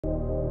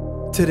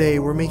Today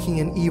we're making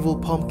an evil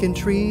pumpkin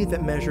tree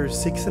that measures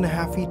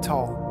 6.5 feet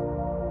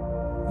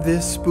tall.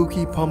 This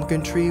spooky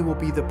pumpkin tree will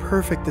be the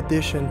perfect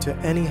addition to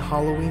any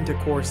Halloween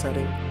decor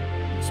setting.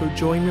 So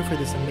join me for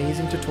this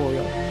amazing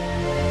tutorial.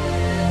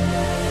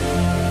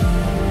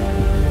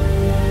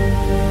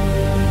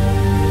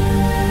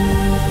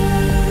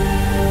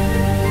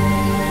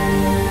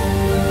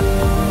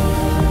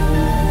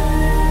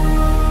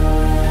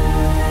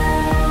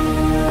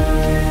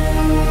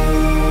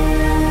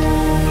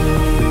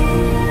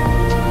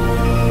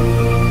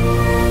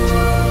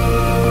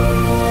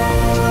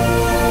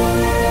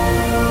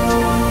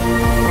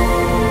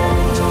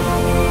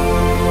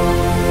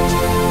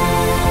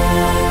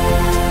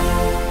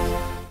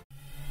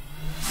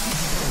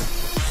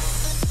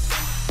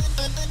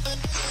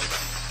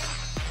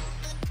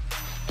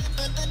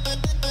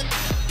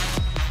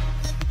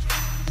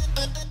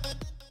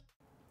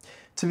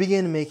 To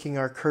begin making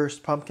our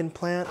cursed pumpkin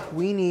plant,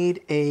 we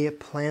need a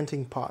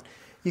planting pot.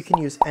 You can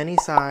use any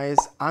size.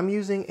 I'm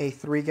using a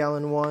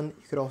 3-gallon one.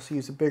 You could also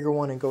use a bigger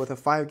one and go with a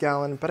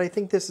 5-gallon, but I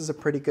think this is a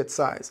pretty good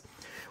size.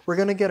 We're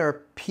gonna get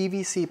our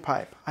PVC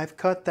pipe. I've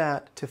cut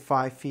that to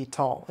 5 feet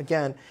tall.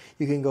 Again,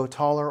 you can go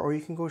taller or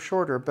you can go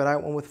shorter, but I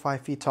went with 5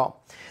 feet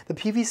tall. The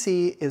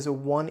PVC is a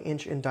 1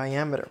 inch in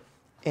diameter,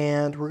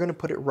 and we're gonna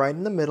put it right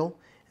in the middle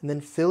and then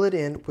fill it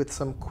in with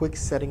some quick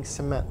setting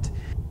cement.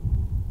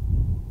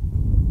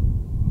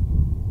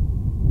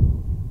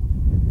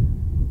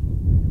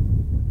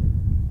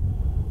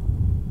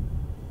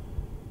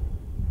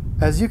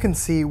 As you can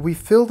see, we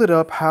filled it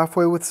up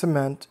halfway with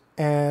cement,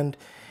 and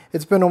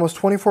it's been almost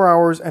 24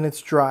 hours and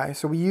it's dry.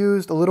 So we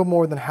used a little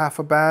more than half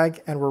a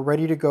bag and we're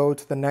ready to go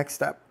to the next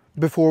step.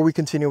 Before we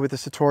continue with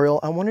this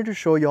tutorial, I wanted to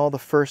show you all the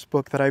first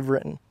book that I've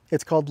written.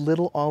 It's called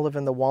Little Olive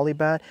and the Wally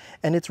Bat,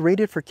 and it's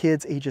rated for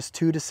kids ages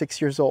 2 to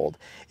 6 years old.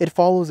 It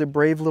follows a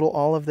brave little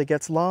olive that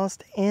gets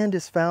lost and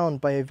is found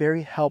by a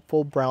very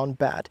helpful brown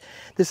bat.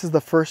 This is the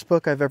first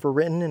book I've ever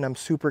written, and I'm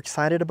super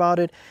excited about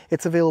it.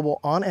 It's available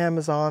on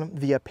Amazon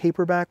via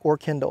paperback or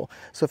Kindle.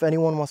 So if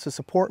anyone wants to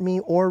support me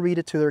or read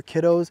it to their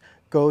kiddos,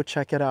 go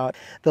check it out.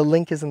 The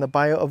link is in the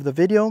bio of the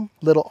video,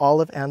 Little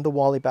Olive and the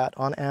Wally Bat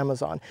on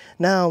Amazon.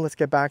 Now let's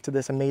get back to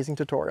this amazing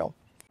tutorial.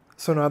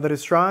 So now that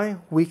it's dry,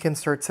 we can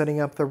start setting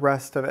up the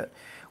rest of it.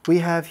 We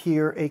have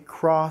here a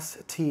cross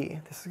T.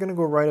 This is gonna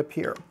go right up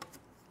here.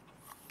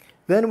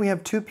 Then we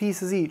have 2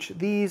 pieces each.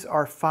 These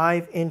are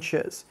 5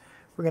 inches.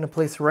 We're gonna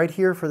place right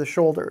here for the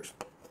shoulders.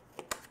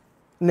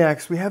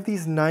 Next, we have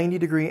these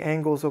 90-degree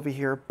angles over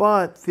here,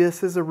 but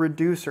this is a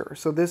reducer.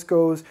 So this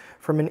goes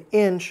from 1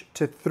 inch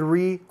to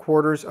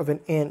 3/4 of an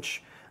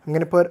inch. I'm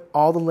gonna put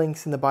all the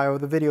links in the bio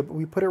of the video, but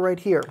we put it right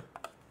here,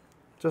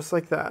 just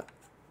like that.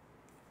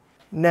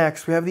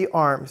 Next, we have the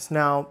arms.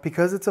 Now,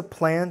 because it's a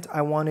plant,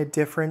 I wanted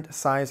different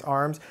size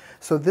arms.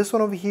 So this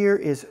one over here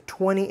is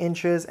 20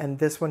 inches and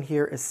this one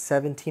here is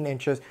 17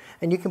 inches.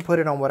 And you can put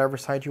it on whatever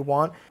side you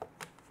want.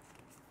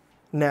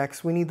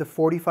 Next, we need the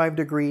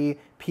 45-degree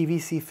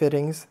PVC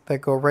fittings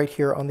that go right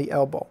here on the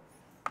elbow.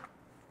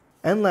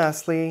 And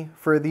lastly,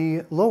 for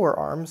the lower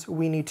arms,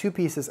 we need 2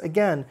 pieces.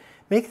 Again,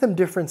 make them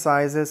different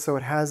sizes so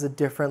it has a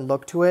different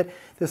look to it.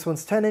 This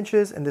one's 10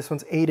 inches and this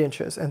one's 8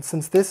 inches. And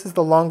since this is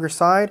the longer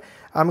side,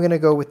 I'm gonna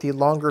go with the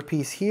longer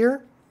piece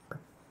here.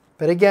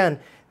 But again,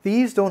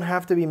 these don't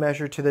have to be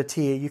measured to the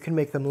T. You can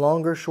make them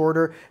longer,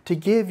 shorter, to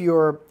give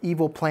your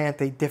evil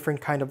plant a different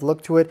kind of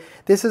look to it.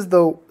 This is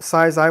the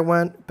size I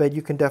went, but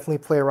you can definitely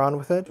play around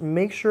with it.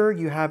 Make sure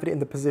you have it in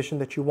the position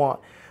that you want.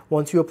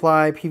 Once you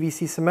apply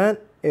PVC cement,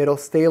 it'll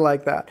stay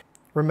like that.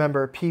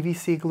 Remember,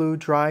 PVC glue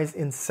dries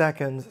in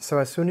seconds, so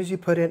as soon as you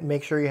put it,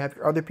 make sure you have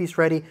your other piece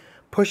ready,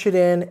 push it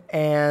in,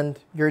 and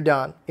you're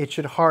done. It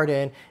should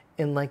harden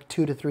in like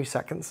 2 to 3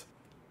 seconds.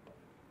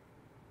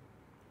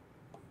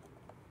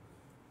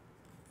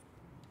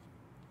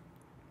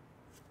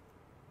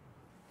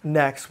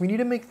 Next, we need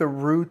to make the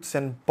roots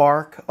and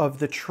bark of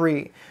the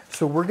tree.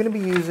 So we're gonna be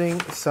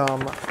using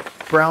some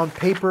brown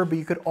paper, but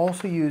you could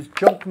also use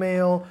junk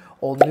mail,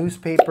 old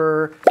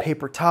newspaper,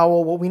 paper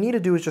towel. What we need to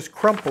do is just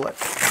crumple it.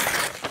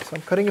 So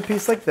I'm cutting a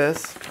piece like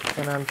this,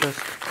 and I'm just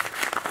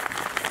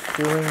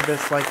doing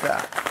this like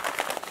that.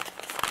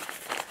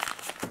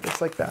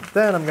 Just like that.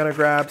 Then I'm gonna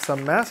grab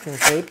some masking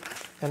tape,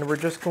 and we're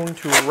just going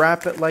to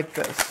wrap it like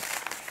this.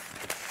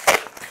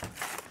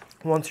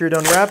 Once you're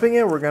done wrapping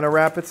it, we're gonna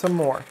wrap it some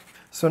more.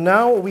 So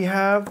now what we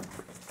have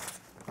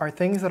are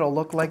things that'll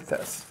look like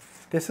this.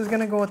 This is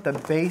gonna go at the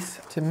base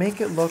to make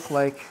it look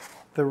like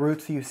the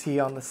roots you see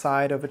on the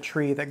side of a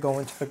tree that go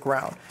into the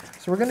ground.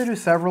 So we're gonna do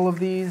several of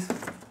these,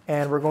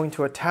 and we're going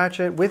to attach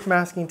it with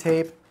masking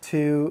tape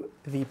to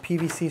the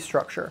PVC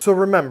structure. So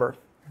remember,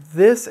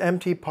 this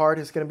empty part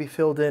is gonna be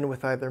filled in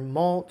with either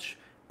mulch,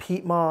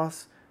 peat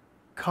moss,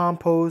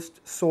 compost,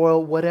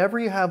 soil, whatever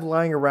you have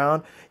lying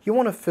around. You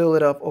wanna fill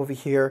it up over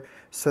here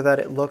so that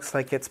it looks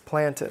like it's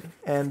planted.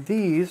 And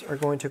these are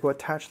going to go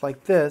attached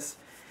like this,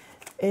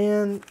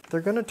 and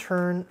they're gonna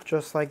turn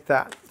just like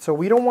that. So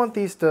we don't want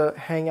these to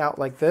hang out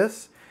like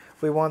this.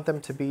 We want them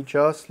to be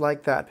just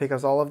like that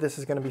because all of this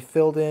is gonna be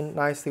filled in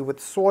nicely with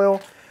soil.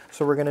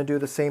 So we're going to do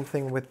the same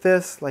thing with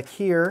this, like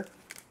here.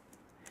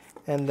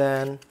 And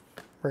then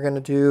we're going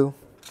to do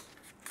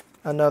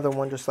another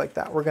one just like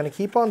that. We're going to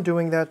keep on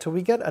doing that till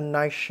we get a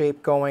nice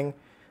shape going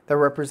that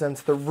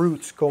represents the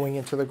roots going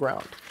into the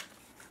ground.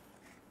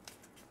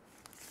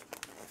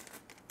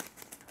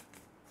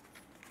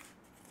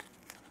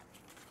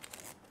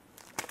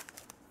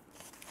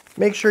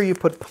 Make sure you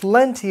put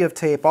plenty of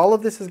tape. All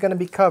of this is going to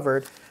be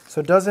covered,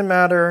 so it doesn't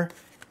matter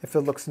if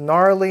it looks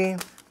gnarly.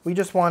 We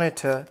just want it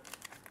to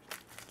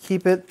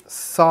keep it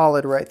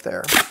solid right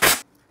there.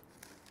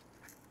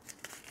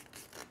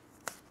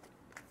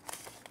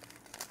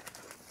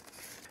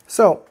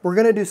 So we're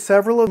going to do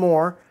several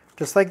more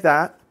just like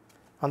that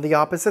on the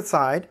opposite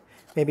side,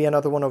 maybe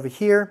another one over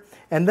here,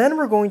 and then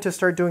we're going to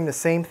start doing the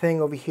same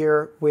thing over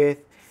here with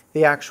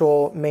the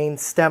actual main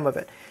stem of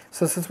it.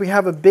 So since we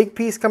have a big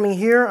piece coming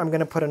here, I'm going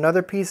to put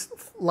another piece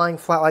lying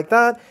flat like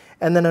that,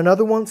 and then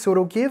another one, so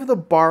it'll give the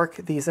bark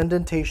these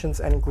indentations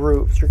and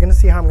grooves. You're going to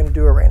see how I'm going to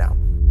do it right now.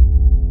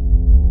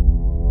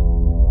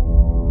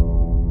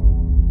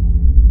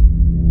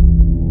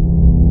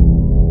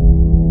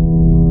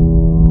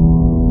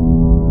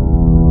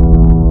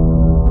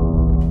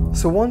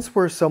 So once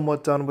we're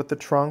somewhat done with the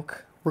trunk,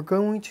 we're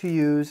going to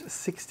use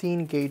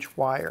 16 gauge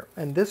wire.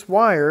 And this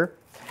wire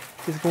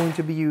is going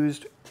to be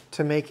used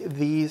to make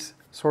these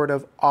sort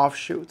of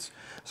offshoots.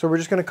 So we're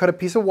just going to cut a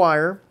piece of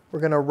wire, we're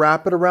going to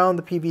wrap it around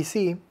the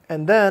PVC,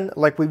 and then,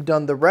 like we've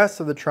done the rest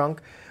of the trunk,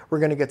 we're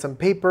going to get some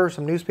paper,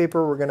 some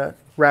newspaper, we're going to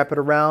wrap it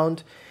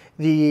around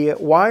the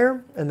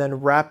wire, and then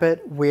wrap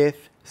it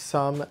with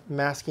some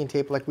masking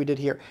tape like we did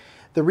here.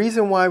 The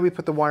reason why we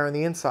put the wire on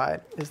the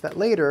inside is that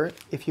later,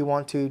 if you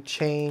want to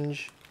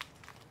change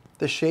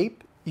the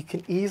shape, you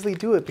can easily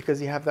do it because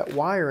you have that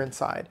wire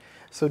inside.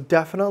 So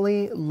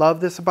definitely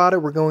love this about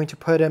it. We're going to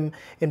put them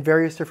in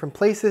various different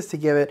places to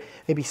give it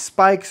maybe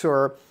spikes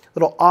or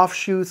little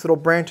offshoots, little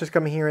branches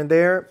coming here and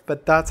there,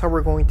 but that's how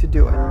we're going to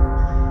do it.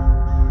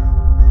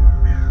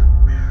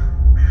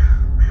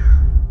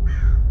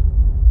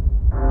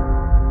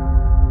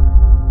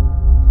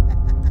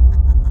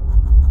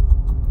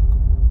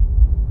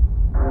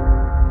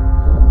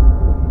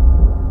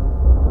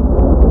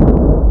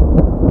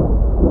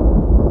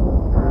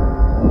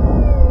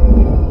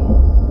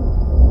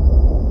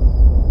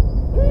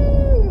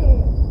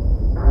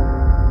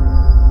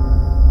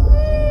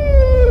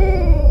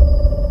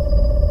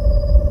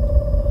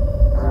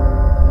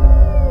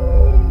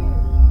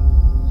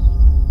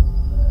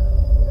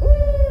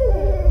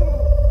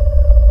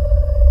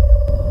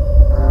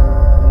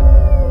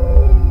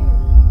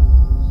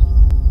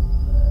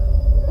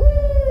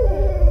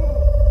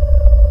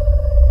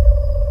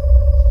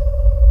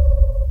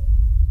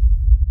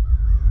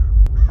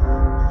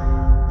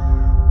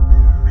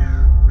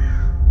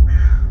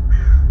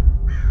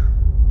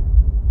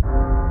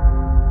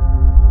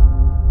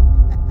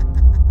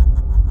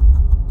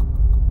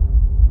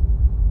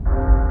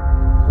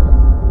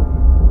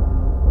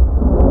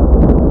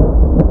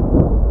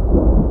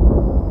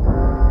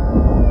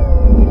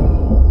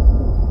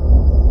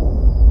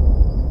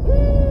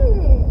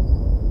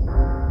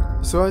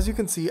 So as you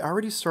can see, I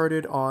already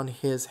started on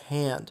his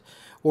hand.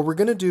 What we're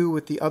going to do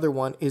with the other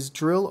one is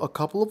drill a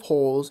couple of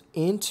holes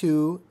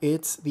into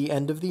the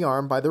end of the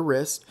arm by the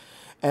wrist,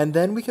 and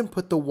then we can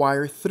put the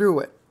wire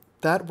through it.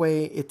 That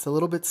way it's a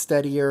little bit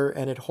steadier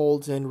and it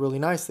holds in really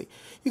nicely.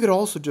 You could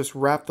also just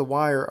wrap the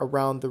wire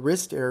around the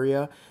wrist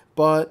area,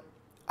 but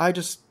I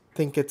just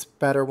think it's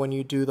better when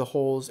you do the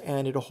holes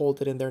and it'll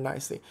hold it in there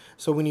nicely.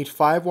 So we need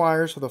 5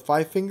 wires for the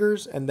 5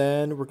 fingers, and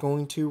then we're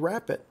going to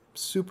wrap it.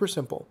 Super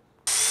simple.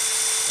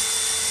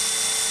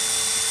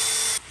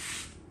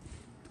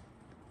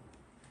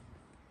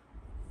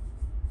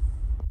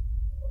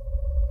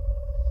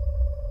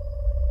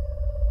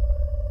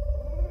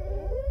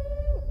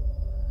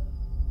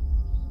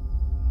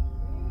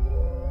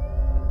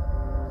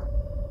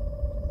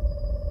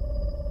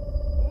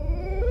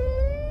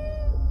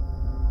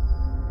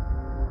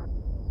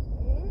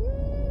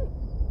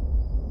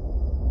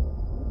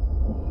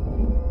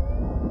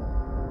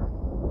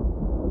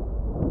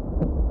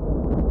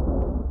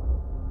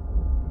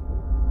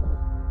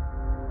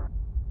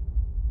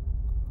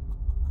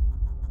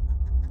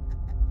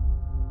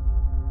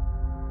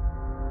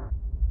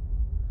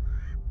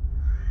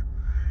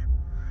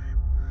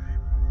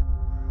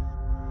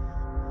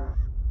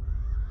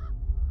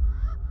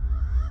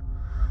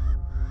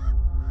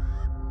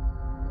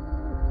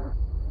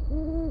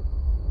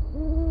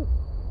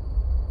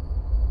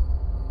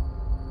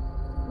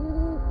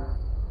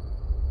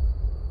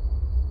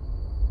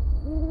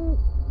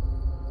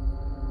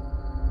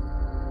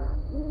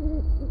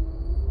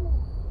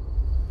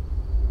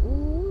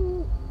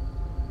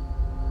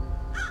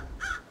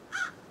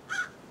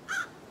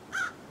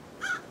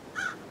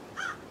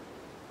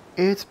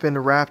 It's been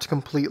wrapped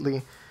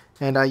completely,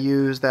 and I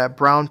use that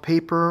brown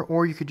paper,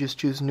 or you could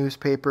just use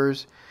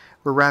newspapers.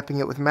 We're wrapping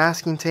it with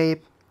masking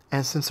tape,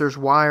 and since there's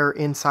wire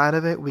inside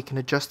of it, we can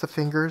adjust the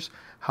fingers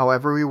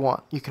however we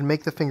want. You can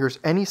make the fingers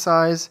any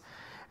size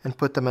and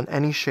put them in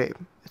any shape.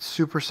 It's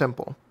super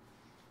simple.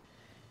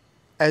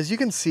 As you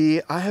can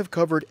see, I have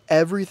covered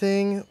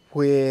everything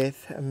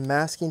with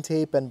masking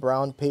tape and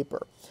brown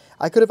paper.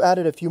 I could have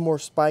added a few more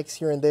spikes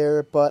here and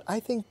there, but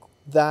I think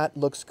that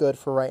looks good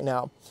for right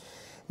now.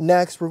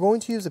 Next, we're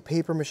going to use a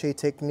paper mache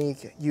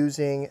technique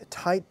using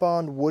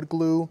Titebond wood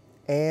glue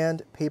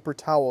and paper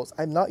towels.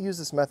 I've not used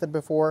this method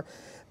before,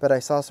 but I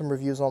saw some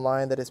reviews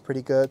online that it's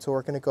pretty good, so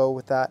we're going to go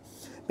with that.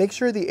 Make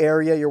sure the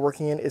area you're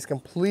working in is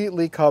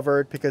completely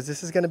covered because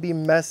this is going to be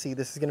messy.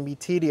 This is going to be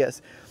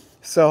tedious.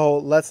 So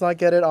let's not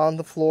get it on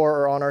the floor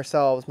or on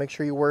ourselves. Make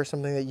sure you wear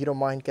something that you don't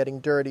mind getting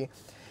dirty.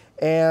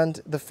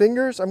 And the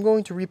fingers, I'm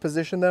going to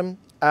reposition them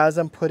as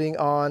I'm putting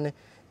on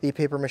the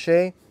paper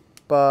mache,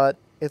 but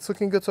it's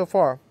looking good so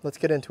far. Let's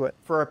get into it.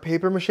 For our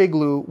paper mache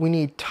glue, we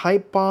need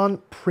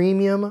Titebond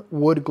premium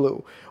wood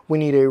glue. We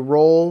need a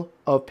roll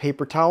of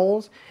paper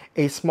towels,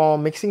 a small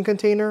mixing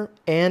container,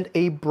 and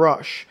a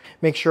brush.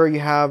 Make sure you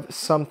have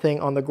something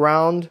on the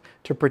ground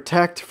to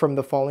protect from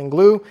the falling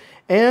glue.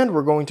 And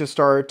we're going to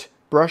start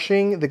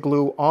brushing the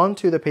glue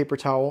onto the paper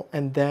towel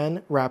and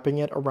then wrapping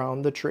it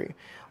around the tree.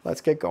 Let's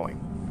get going.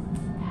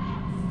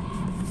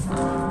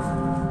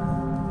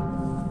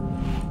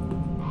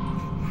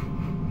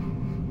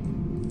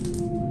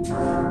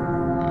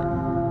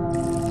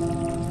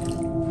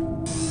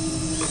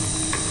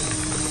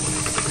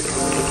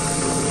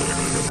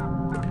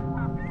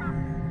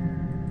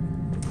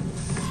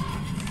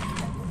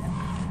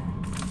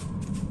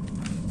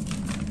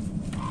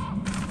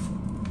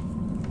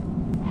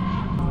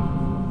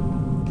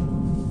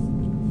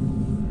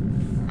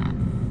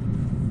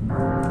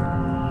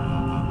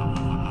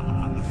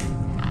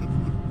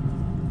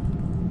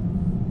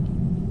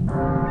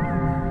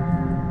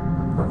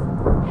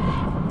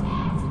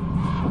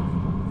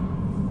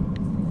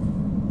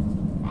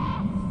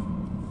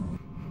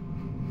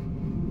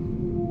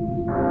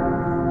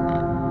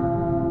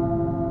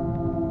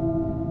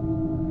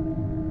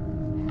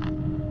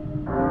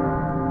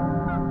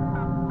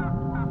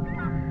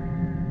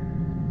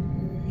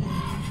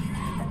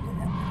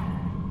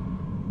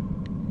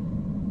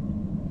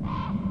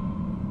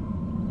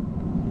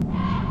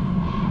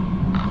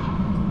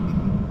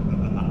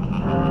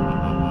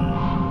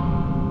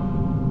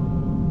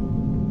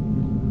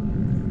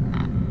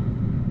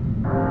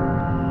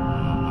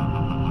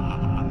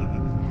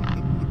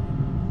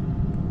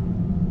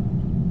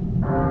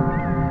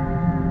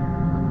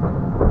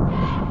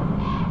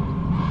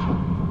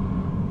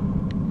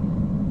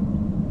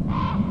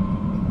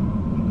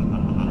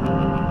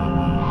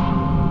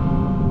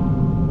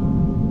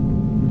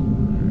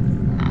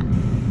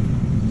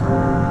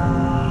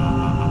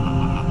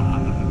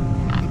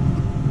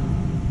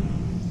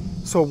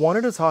 So I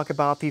wanted to talk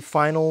about the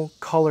final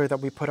color that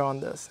we put on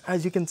this.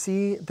 As you can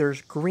see,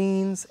 there's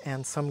greens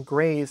and some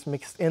grays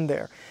mixed in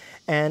there.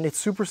 And it's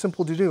super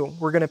simple to do.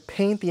 We're gonna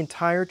paint the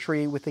entire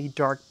tree with a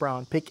dark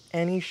brown. Pick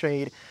any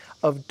shade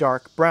of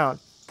dark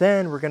brown.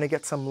 Then we're gonna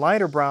get some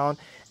lighter brown,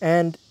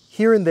 and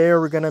here and there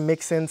we're gonna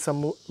mix in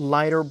some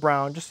lighter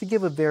brown just to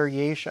give a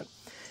variation.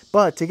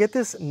 But to get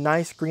this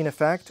nice green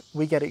effect,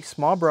 we get a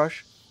small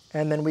brush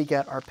and then we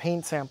get our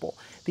paint sample.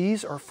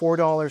 These are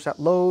 $4 at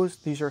Lowe's.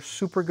 These are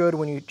super good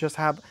when you just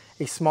have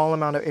a small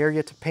amount of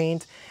area to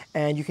paint,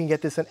 and you can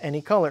get this in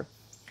any color.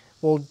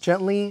 We'll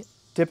gently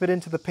dip it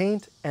into the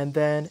paint and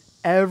then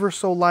ever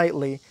so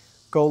lightly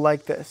go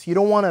like this. You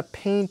don't want to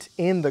paint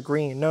in the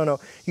green. No.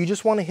 You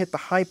just want to hit the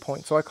high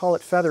point. So I call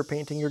it feather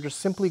painting. You're just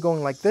simply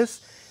going like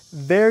this,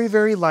 very,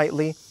 very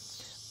lightly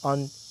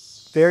on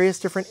various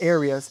different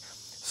areas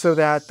so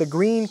that the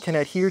green can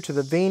adhere to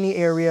the veiny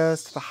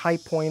areas, to the high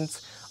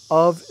points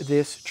of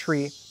this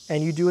tree.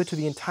 And you do it to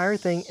the entire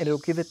thing and it'll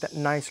give it that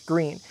nice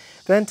green.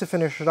 Then to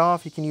finish it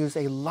off, you can use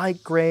a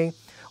light gray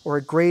or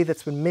a gray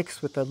that's been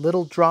mixed with a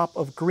little drop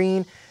of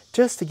green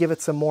just to give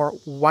it some more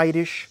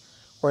whitish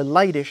or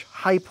lightish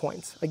high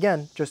points.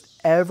 Again, just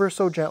ever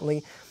so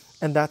gently,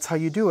 and that's how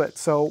you do it.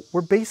 So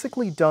we're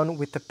basically done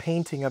with the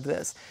painting of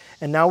this.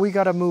 And now we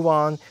gotta move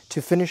on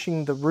to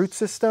finishing the root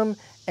system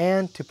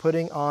and to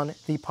putting on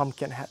the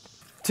pumpkin head.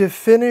 To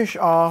finish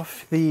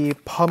off the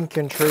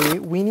pumpkin tree,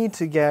 we need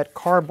to get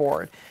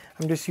cardboard.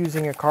 I'm just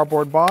using a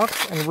cardboard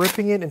box and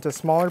ripping it into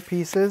smaller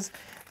pieces,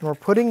 and we're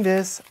putting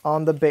this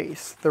on the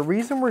base. The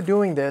reason we're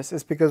doing this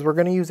is because we're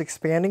going to use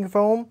expanding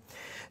foam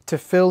to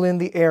fill in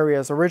the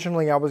areas.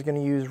 Originally, I was going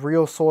to use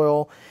real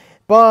soil,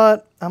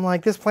 but I'm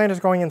like, this plant is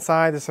growing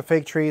inside, this is a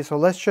fake tree, so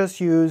let's just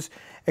use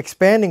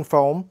expanding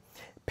foam,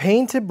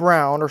 paint it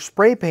brown or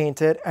spray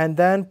paint it, and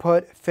then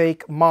put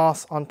fake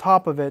moss on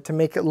top of it to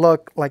make it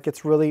look like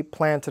it's really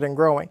planted and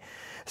growing.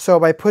 So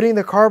by putting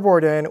the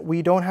cardboard in,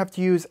 we don't have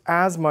to use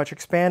as much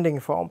expanding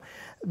foam.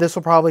 This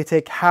will probably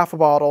take half a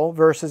bottle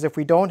versus if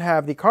we don't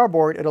have the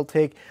cardboard, it'll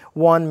take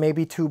 1,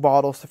 maybe 2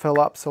 bottles to fill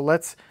up. So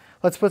let's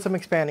put some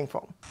expanding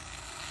foam.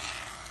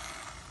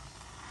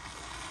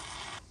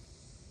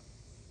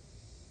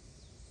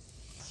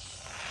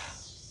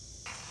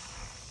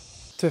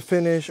 To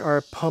finish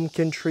our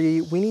pumpkin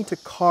tree, we need to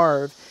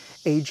carve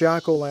a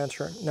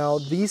jack-o'-lantern. Now,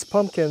 these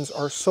pumpkins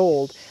are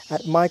sold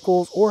at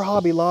Michael's or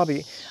Hobby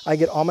Lobby. I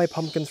get all my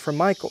pumpkins from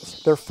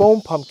Michael's. They're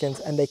foam pumpkins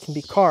and they can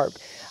be carved.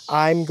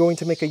 I'm going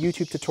to make a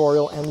YouTube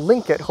tutorial and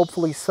link it,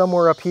 hopefully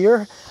somewhere up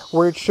here,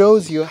 where it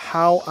shows you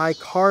how I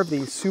carve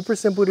these. Super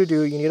simple to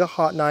do. You need a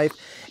hot knife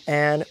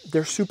and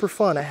they're super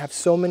fun. I have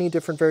so many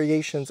different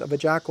variations of a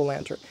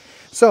jack-o'-lantern.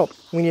 So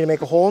we need to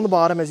make a hole in the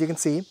bottom, as you can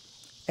see,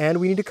 and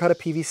we need to cut a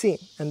PVC.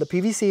 And the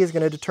PVC is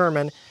going to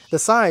determine the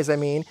size,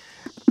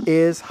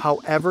 is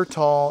however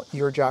tall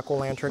your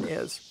jack-o'-lantern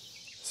is.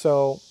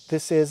 So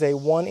this is a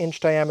 1-inch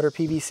diameter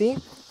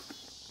PVC,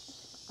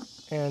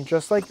 and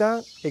just like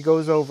that, it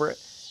goes over it.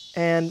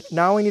 And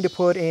now we need to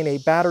put in a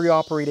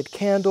battery-operated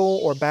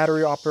candle or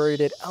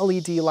battery-operated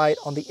LED light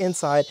on the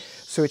inside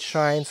so it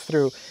shines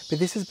through. But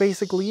this is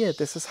basically it.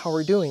 This is how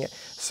we're doing it.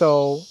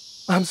 So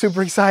I'm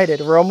super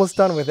excited. We're almost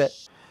done with it.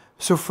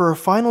 So for a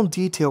final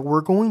detail,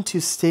 we're going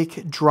to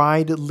stick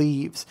dried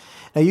leaves.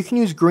 Now you can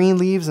use green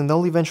leaves and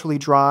they'll eventually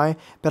dry,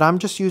 but I'm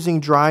just using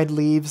dried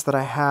leaves that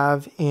I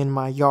have in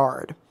my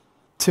yard.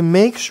 To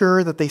make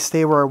sure that they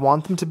stay where I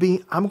want them to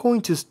be, I'm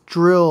going to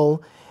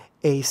drill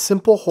a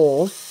simple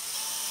hole,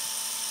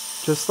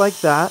 just like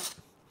that.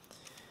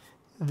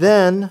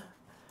 Then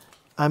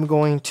I'm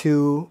going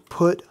to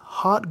put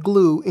hot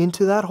glue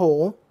into that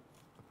hole,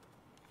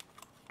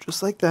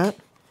 just like that.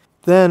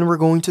 Then we're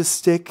going to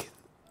stick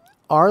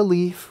our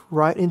leaf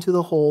right into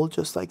the hole,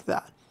 just like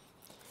that.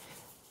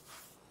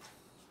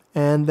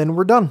 And then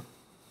we're done.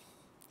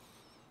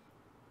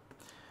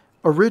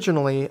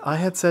 Originally, I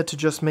had said to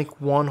just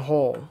make one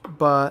hole,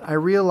 but I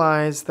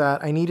realized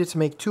that I needed to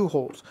make 2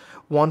 holes.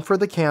 One for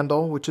the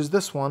candle, which is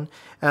this one,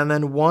 and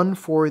then one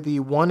for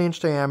the 1-inch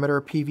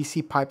diameter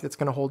PVC pipe that's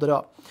going to hold it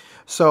up.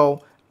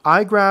 So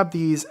I grabbed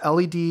these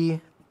LED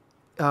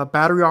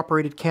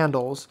battery-operated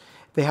candles.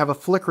 They have a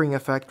flickering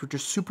effect, which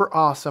is super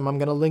awesome. I'm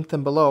going to link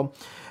them below.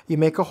 You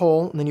make a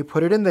hole, and then you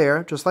put it in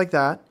there, just like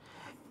that.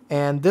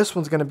 And this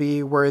one's going to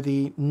be where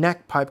the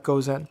neck pipe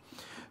goes in.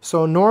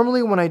 So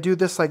normally when I do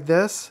this like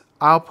this,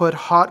 I'll put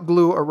hot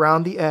glue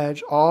around the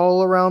edge,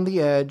 all around the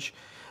edge,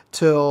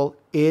 till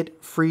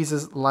it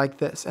freezes like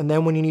this. And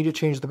then when you need to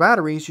change the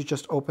batteries, you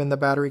just open the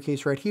battery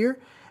case right here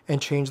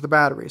and change the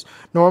batteries.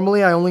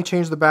 Normally I only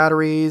change the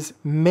batteries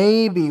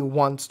maybe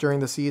once during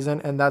the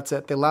season, and that's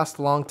it. They last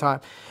a long time.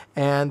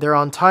 And they're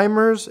on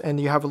timers, and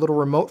you have a little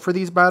remote for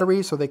these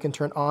batteries so they can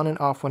turn on and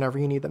off whenever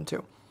you need them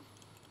to.